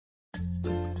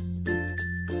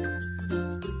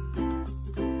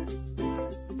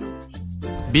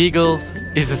Beagles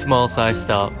is a small-sized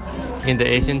dog. In the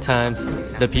ancient times,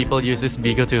 the people used this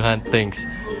beagle to hunt things.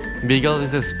 Beagle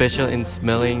is special in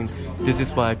smelling. This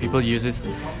is why people use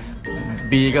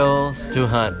beagles to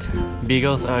hunt.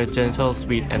 Beagles are gentle,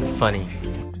 sweet, and funny.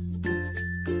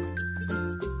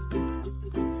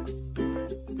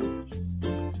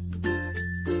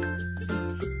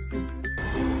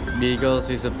 Beagles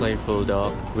is a playful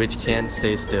dog which can't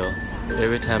stay still.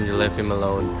 Every time you leave him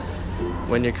alone,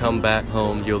 when you come back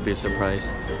home, you'll be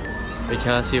surprised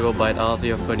because he will bite off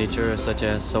your furniture such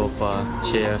as sofa,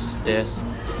 chairs, desks,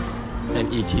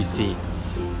 and etc.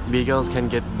 Beagles can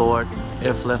get bored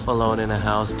if left alone in a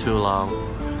house too long.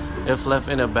 If left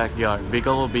in a backyard,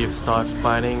 beagle will start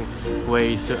finding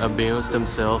ways to amuse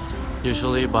themselves,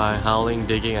 usually by howling,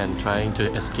 digging, and trying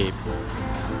to escape.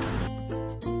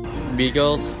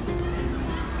 Beagles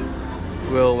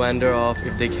will wander off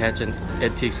if they catch an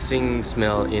interesting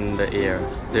smell in the air.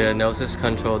 Their noses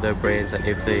control their brains, and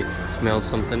if they smell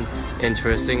something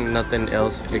interesting, nothing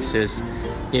else exists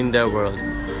in their world.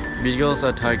 Beagles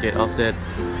are target of the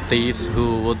thieves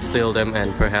who would steal them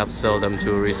and perhaps sell them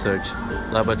to research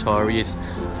laboratories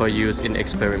for use in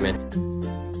experiments.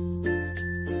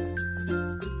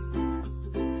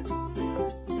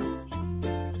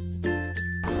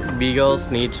 Beagles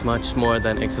need much more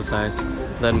than exercise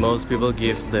than most people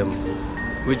give them,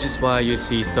 which is why you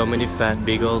see so many fat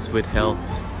beagles with health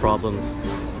problems.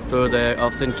 Though they're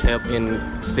often kept in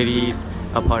cities,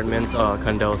 apartments, or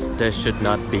condos, they should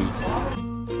not be.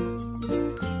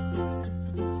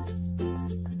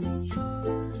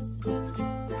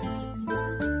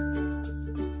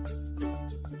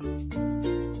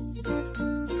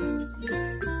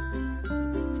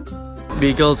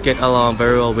 Beagles get along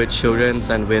very well with children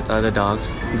and with other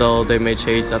dogs, though they may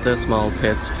chase other small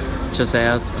pets, such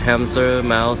as hamster,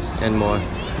 mouse, and more.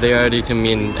 They are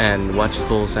determined and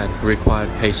watchful and require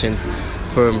patience,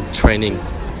 firm training.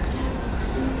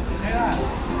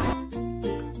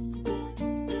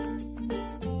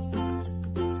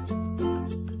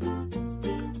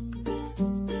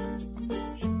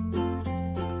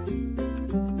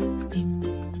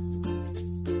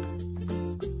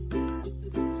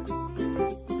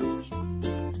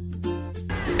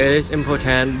 It is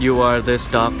important you are this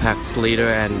dog pack's leader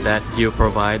and that you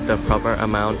provide the proper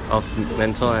amount of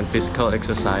mental and physical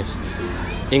exercise,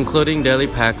 including daily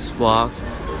packs, walks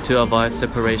to avoid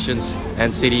separations,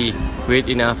 and city. With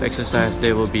enough exercise,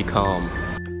 they will be calm.